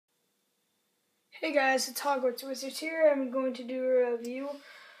Hey guys, it's Hogwarts Wizards here. I'm going to do a review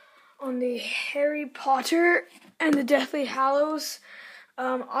on the Harry Potter and the Deathly Hallows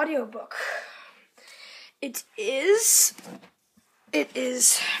audiobook. It is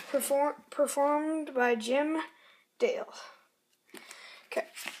performed by Jim Dale. Okay,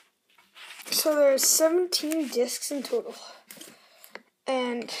 so there's 17 discs in total,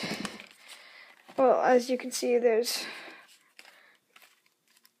 and well, as you can see, there's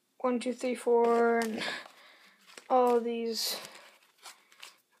 1, 2, 3, 4, and all of these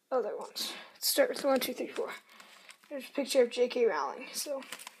other ones. Let's start with 1, 2, 3, 4. There's a picture of J.K. Rowling. So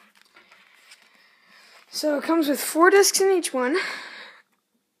it comes with 4 discs in each one.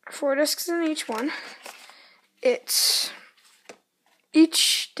 4 discs in each one.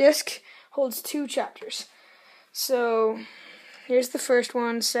 Each disc holds 2 chapters. So here's the first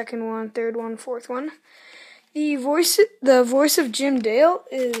one, second one, third one, fourth one. The voice of Jim Dale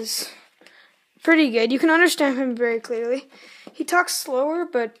is pretty good. You can understand him very clearly. He talks slower,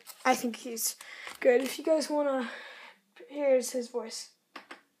 but I think he's good. If you guys want to, here's his voice.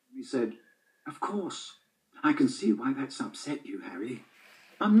 He said, "Of course. I can see why that's upset you, Harry."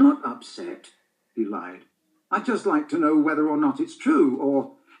 "I'm not upset," he lied. "I'd just like to know whether or not it's true,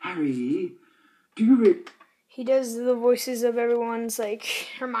 or, Harry, do you He does the voices of everyone's, like,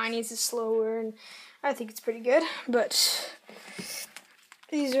 Hermione's is slower, and I think it's pretty good, but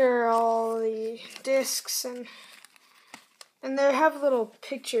these are all the discs, and they have little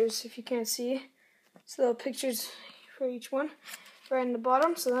pictures, if you can't see. It's little pictures for each one, right in the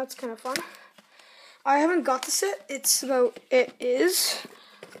bottom, so that's kind of fun. I haven't got the set. It is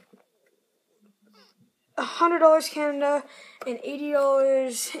 $100 Canada and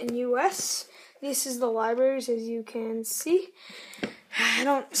 $80 in US. This is the libraries, as you can see. I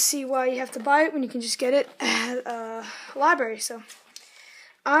don't see why you have to buy it when you can just get it at a library. So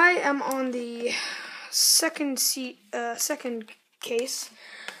I am on the second case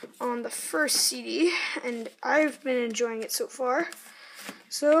on the first CD, and I've been enjoying it so far.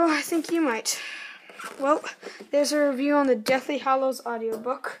 So I think you might. Well, there's a review on the Deathly Hallows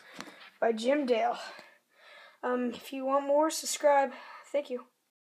audiobook by Jim Dale. If you want more, subscribe. Thank you.